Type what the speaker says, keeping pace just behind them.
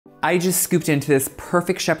I just scooped into this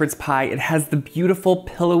perfect shepherd's pie. It has the beautiful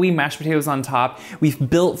pillowy mashed potatoes on top. We've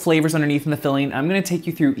built flavors underneath in the filling. I'm gonna take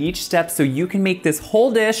you through each step so you can make this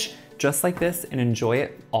whole dish just like this and enjoy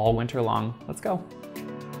it all winter long. Let's go.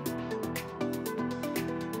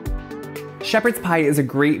 Shepherd's pie is a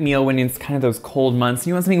great meal when it's kind of those cold months.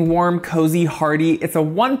 You want something warm, cozy, hearty. It's a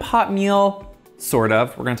one-pot meal. Sort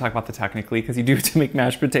of. We're gonna talk about the technically because you do have to make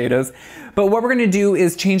mashed potatoes. But what we're gonna do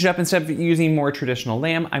is change it up. Instead of using more traditional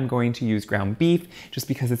lamb, I'm going to use ground beef just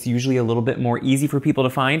because it's usually a little bit more easy for people to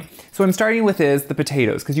find. So what I'm starting with is the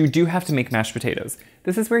potatoes because you do have to make mashed potatoes.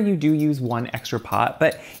 This is where you do use one extra pot,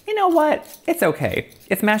 but you know what? It's okay.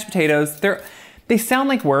 It's mashed potatoes. They sound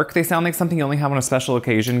like work. They sound like something you only have on a special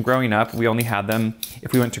occasion. Growing up, we only had them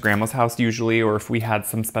if we went to grandma's house usually, or if we had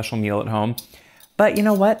some special meal at home. But you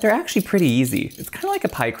know what? They're actually pretty easy. It's kind of like a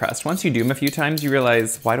pie crust. Once you do them a few times, you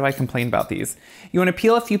realize, why do I complain about these? You want to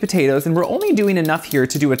peel a few potatoes, and we're only doing enough here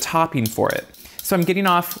to do a topping for it. So I'm getting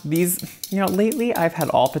off these, lately I've had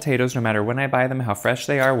all potatoes, no matter when I buy them, how fresh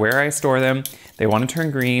they are, where I store them. They want to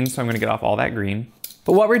turn green, so I'm going to get off all that green.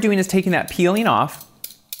 But what we're doing is taking that peeling off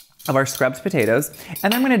of our scrubbed potatoes,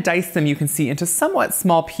 and I'm gonna dice them, you can see, into somewhat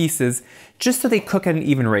small pieces, just so they cook at an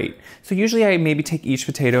even rate. So usually I maybe take each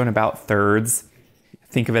potato in about thirds,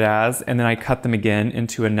 think of it as, and then I cut them again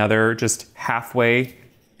into another, just halfway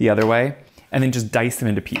the other way, and then just dice them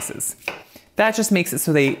into pieces. That just makes it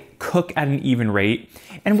so they cook at an even rate.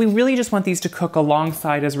 And we really just want these to cook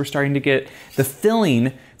alongside as we're starting to get the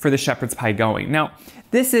filling for the shepherd's pie going. Now,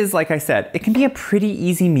 this is, like I said, it can be a pretty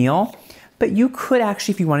easy meal, but you could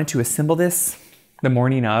actually, if you wanted to assemble this the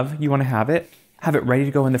morning of, you want to have it ready to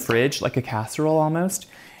go in the fridge, like a casserole almost,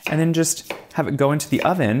 and then just have it go into the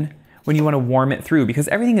oven when you want to warm it through. Because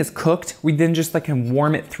everything is cooked, we then just can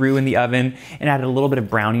warm it through in the oven and add a little bit of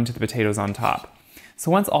browning to the potatoes on top. So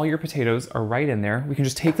once all your potatoes are right in there, we can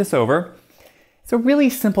just take this over. It's a really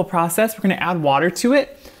simple process. We're going to add water to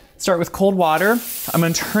it. Start with cold water. I'm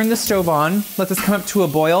going to turn the stove on, let this come up to a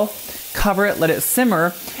boil, cover it, let it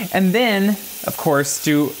simmer, and then, of course,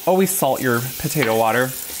 always salt your potato water.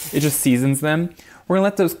 It just seasons them. We're gonna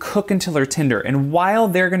let those cook until they're tender. And while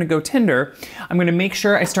they're gonna go tender, I'm gonna make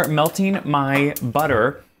sure I start melting my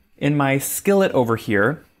butter in my skillet over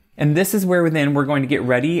here. And this is where then we're going to get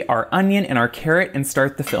ready our onion and our carrot and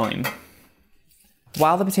start the filling.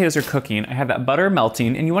 While the potatoes are cooking, I have that butter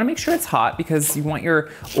melting, and you wanna make sure it's hot because you want your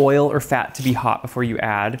oil or fat to be hot before you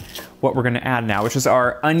add what we're gonna add now, which is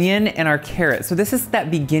our onion and our carrot. So this is that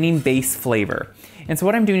beginning base flavor. And so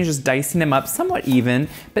what I'm doing is just dicing them up somewhat even,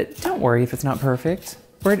 but don't worry if it's not perfect.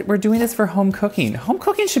 We're doing this for home cooking. Home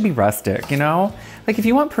cooking should be rustic, Like if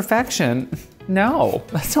you want perfection, no,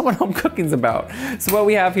 that's not what home cooking's about. So what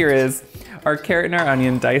we have here is our carrot and our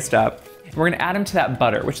onion diced up. We're gonna add them to that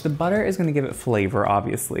butter, which the butter is gonna give it flavor,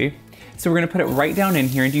 obviously. So we're gonna put it right down in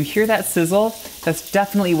here, and do you hear that sizzle? That's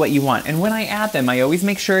definitely what you want. And when I add them, I always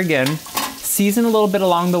make sure, again, season a little bit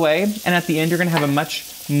along the way, and at the end, you're gonna have a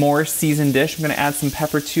much more seasoned dish. I'm gonna add some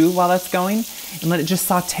pepper too while that's going, and let it just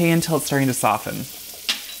saute until it's starting to soften.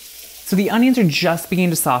 So the onions are just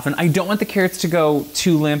beginning to soften. I don't want the carrots to go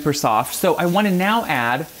too limp or soft, so I wanna now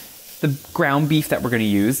add the ground beef that we're gonna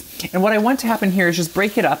use. And what I want to happen here is just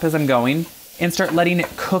break it up as I'm going and start letting it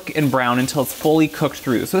cook and brown until it's fully cooked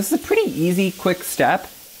through. So this is a pretty easy, quick step.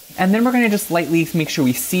 And then we're gonna just lightly make sure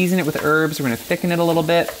we season it with herbs. We're gonna thicken it a little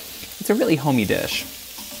bit. It's a really homey dish.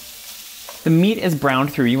 The meat is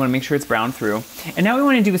browned through. You wanna make sure it's browned through. And now what we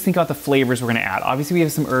wanna do is think about the flavors we're gonna add. Obviously we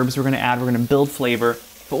have some herbs we're gonna add. We're gonna build flavor.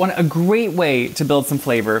 But a great way to build some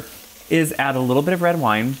flavor is add a little bit of red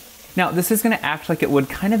wine. Now, this is gonna act like it would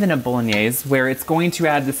kind of in a bolognese, where it's going to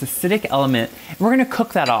add this acidic element, and we're gonna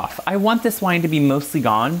cook that off. I want this wine to be mostly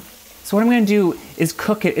gone. So what I'm gonna do is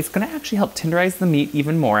cook it. It's gonna actually help tenderize the meat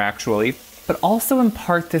even more, actually, but also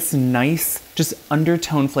impart this nice, just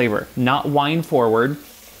undertone flavor, not wine forward.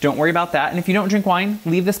 Don't worry about that. And if you don't drink wine,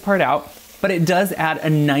 leave this part out, but it does add a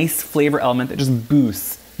nice flavor element that just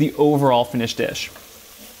boosts the overall finished dish.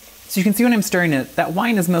 So you can see when I'm stirring it, that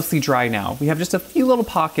wine is mostly dry now. We have just a few little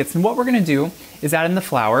pockets, and what we're gonna do is add in the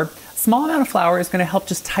flour. A small amount of flour is gonna help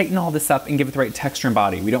just tighten all this up and give it the right texture and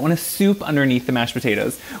body. We don't want a soup underneath the mashed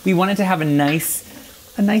potatoes. We want it to have a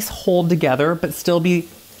nice hold together, but still be,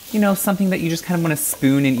 something that you just kind of wanna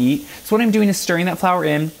spoon and eat. So what I'm doing is stirring that flour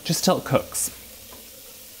in just till it cooks.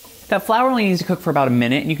 That flour only needs to cook for about a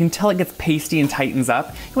minute, and you can tell it gets pasty and tightens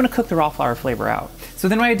up. You wanna cook the raw flour flavor out. So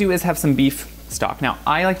then what I do is have some beef stock. Now,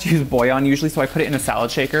 I like to use bouillon usually, so I put it in a salad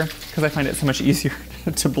shaker because I find it so much easier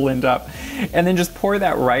to blend up. And then just pour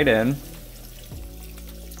that right in.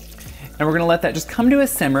 And we're gonna let that just come to a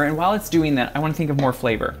simmer, and while it's doing that, I wanna think of more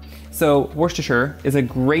flavor. So Worcestershire is a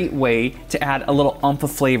great way to add a little oomph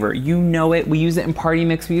of flavor. You know it, we use it in party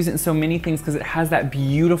mix, we use it in so many things because it has that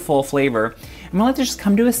beautiful flavor. I'm gonna let this just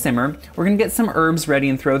come to a simmer. We're gonna get some herbs ready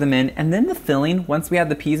and throw them in, and then the filling, once we have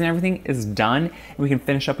the peas and everything, is done, and we can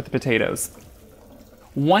finish up with the potatoes.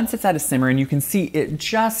 Once it's at a simmer and you can see it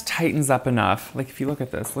just tightens up enough, like if you look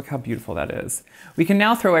at this, look how beautiful that is. We can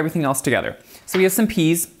now throw everything else together. So we have some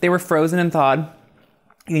peas, they were frozen and thawed.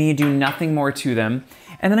 You need to do nothing more to them.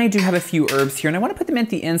 And then I do have a few herbs here, and I wanna put them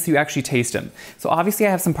at the end so you actually taste them. So obviously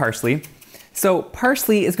I have some parsley. So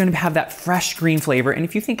parsley is going to have that fresh green flavor, and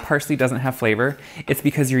if you think parsley doesn't have flavor, it's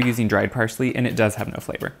because you're using dried parsley and it does have no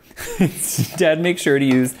flavor. Instead, make sure to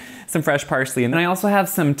use some fresh parsley. And then I also have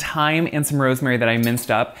some thyme and some rosemary that I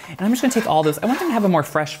minced up, and I'm just gonna take all those. I want them to have a more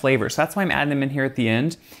fresh flavor, so that's why I'm adding them in here at the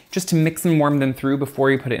end, just to mix and warm them through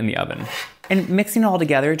before you put it in the oven. And mixing it all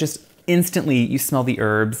together, just instantly you smell the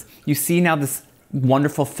herbs. You see now this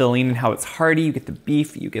wonderful filling and how it's hearty. You get the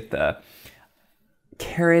beef, you get the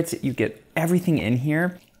carrot, you get everything in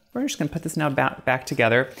here. We're just gonna put this now back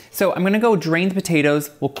together. So I'm gonna go drain the potatoes.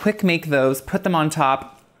 We'll quick make those, put them on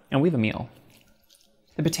top, and we have a meal.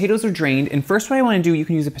 The potatoes are drained, and first what I wanna do, you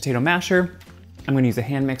can use a potato masher. I'm gonna use a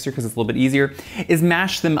hand mixer because it's a little bit easier, is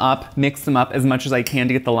mash them up, mix them up as much as I can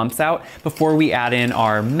to get the lumps out before we add in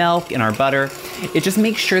our milk and our butter. It just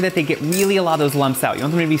makes sure that they get really a lot of those lumps out. You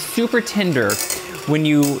want them to be super tender when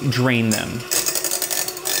you drain them.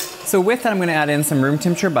 So with that, I'm gonna add in some room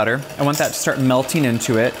temperature butter. I want that to start melting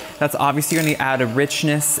into it. That's obviously gonna add a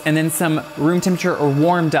richness, and then some room temperature or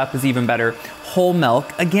warmed up is even better. Whole milk.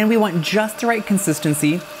 Again, we want just the right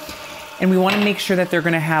consistency, and we wanna make sure that they're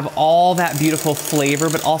gonna have all that beautiful flavor,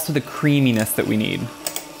 but also the creaminess that we need.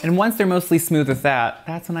 And once they're mostly smooth with that,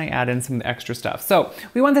 that's when I add in some extra stuff. So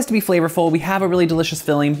we want this to be flavorful. We have a really delicious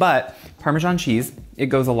filling, but Parmesan cheese, it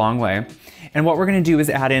goes a long way. And what we're gonna do is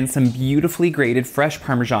add in some beautifully grated fresh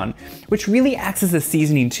Parmesan, which really acts as a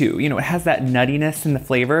seasoning too. You know, it has that nuttiness in the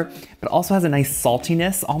flavor, but also has a nice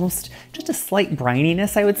saltiness, almost just a slight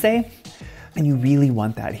brininess, I would say. And you really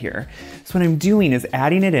want that here. So what I'm doing is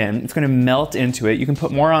adding it in. It's gonna melt into it. You can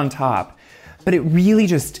put more on top, but it really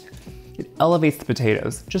just, it elevates the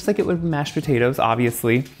potatoes, just like it would mashed potatoes,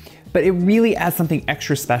 obviously. But it really adds something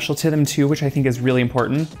extra special to them too, which I think is really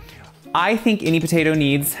important. I think any potato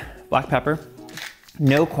needs black pepper,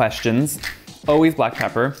 no questions, always black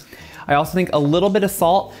pepper. I also think a little bit of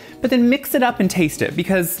salt, but then mix it up and taste it,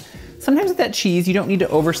 because sometimes with that cheese, you don't need to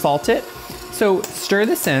over salt it. So stir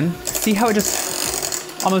this in, see how it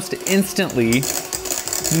just almost instantly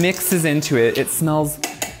mixes into it. It smells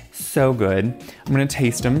so good. I'm gonna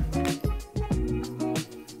taste them.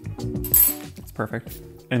 It's perfect,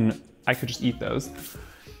 and I could just eat those.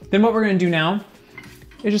 Then what we're gonna do now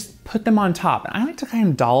is just put them on top. I like to kind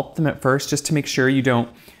of dollop them at first just to make sure you don't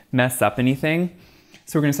mess up anything.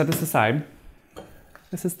 So we're gonna set this aside.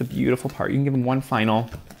 This is the beautiful part. You can give them one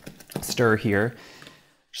final stir here.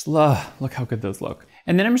 Just look how good those look.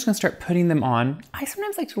 And then I'm just gonna start putting them on. I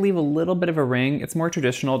sometimes like to leave a little bit of a ring. It's more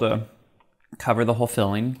traditional to cover the whole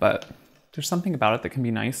filling, but there's something about it that can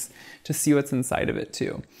be nice to see what's inside of it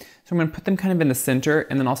too. So I'm gonna put them kind of in the center,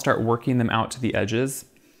 and then I'll start working them out to the edges.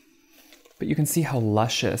 But you can see how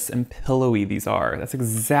luscious and pillowy these are. That's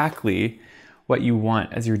exactly what you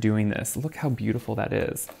want as you're doing this. Look how beautiful that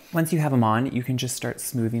is. Once you have them on, you can just start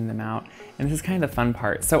smoothing them out. And this is kind of the fun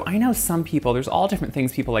part. So I know some people, there's all different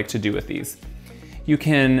things people like to do with these. You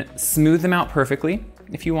can smooth them out perfectly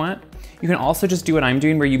if you want. You can also just do what I'm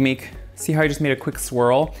doing, where you see how I just made a quick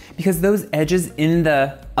swirl? Because those edges in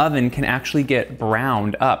the oven can actually get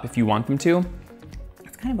browned up if you want them to.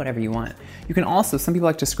 It's kind of whatever you want. You can also, some people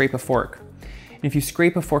like to scrape a fork. And if you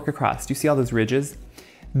scrape a fork across, do you see all those ridges?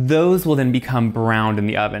 Those will then become browned in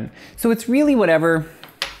the oven. So it's really whatever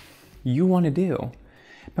you want to do.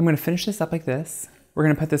 I'm gonna finish this up like this. We're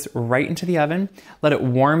gonna put this right into the oven, let it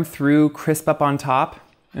warm through, crisp up on top,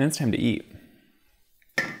 and it's time to eat.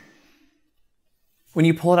 When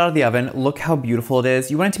you pull it out of the oven, look how beautiful it is.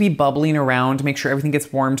 You want it to be bubbling around to make sure everything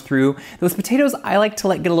gets warmed through. Those potatoes, I like to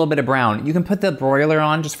let get a little bit of brown. You can put the broiler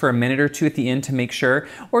on just for a minute or two at the end to make sure,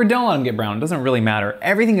 or don't let them get brown, it doesn't really matter.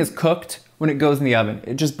 Everything is cooked when it goes in the oven.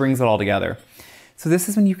 It just brings it all together. So this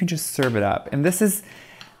is when you can just serve it up. And this is,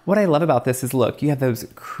 what I love about this is, look, you have those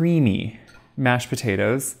creamy mashed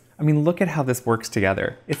potatoes. I mean, look at how this works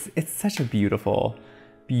together. It's such a beautiful,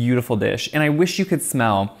 beautiful dish. And I wish you could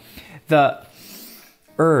smell the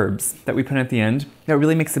herbs that we put in at the end. That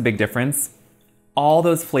really makes a big difference. All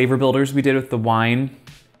those flavor builders we did with the wine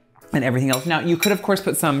and everything else. Now, you could of course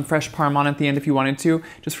put some fresh Parmesan at the end if you wanted to,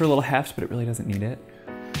 just for a little heft, but it really doesn't need it.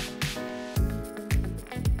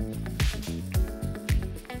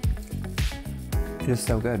 It is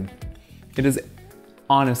so good. It is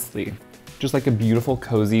honestly just like a beautiful,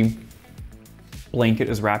 cozy blanket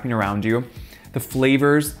is wrapping around you. The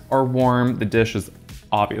flavors are warm. The dish is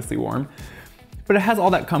obviously warm, but it has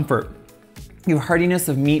all that comfort. You have heartiness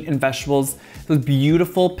of meat and vegetables, those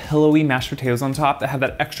beautiful pillowy mashed potatoes on top that have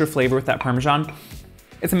that extra flavor with that Parmesan.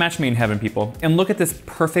 It's a match made in heaven, people. And look at this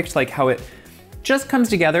perfect, like how it just comes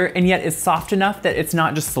together and yet is soft enough that it's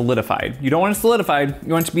not just solidified. You don't want it solidified,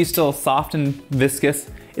 you want it to be still soft and viscous.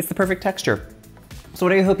 It's the perfect texture. So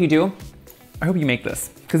what I hope you do, I hope you make this.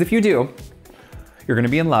 Because if you do, you're gonna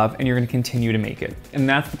be in love and you're gonna continue to make it. And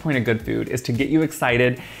that's the point of good food, is to get you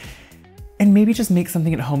excited and maybe just make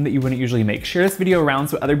something at home that you wouldn't usually make. Share this video around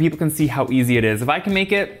so other people can see how easy it is. If I can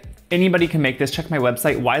make it, anybody can make this. Check my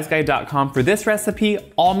website, wyseguide.com, for this recipe.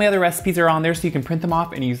 All my other recipes are on there so you can print them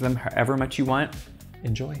off and use them however much you want.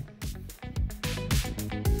 Enjoy.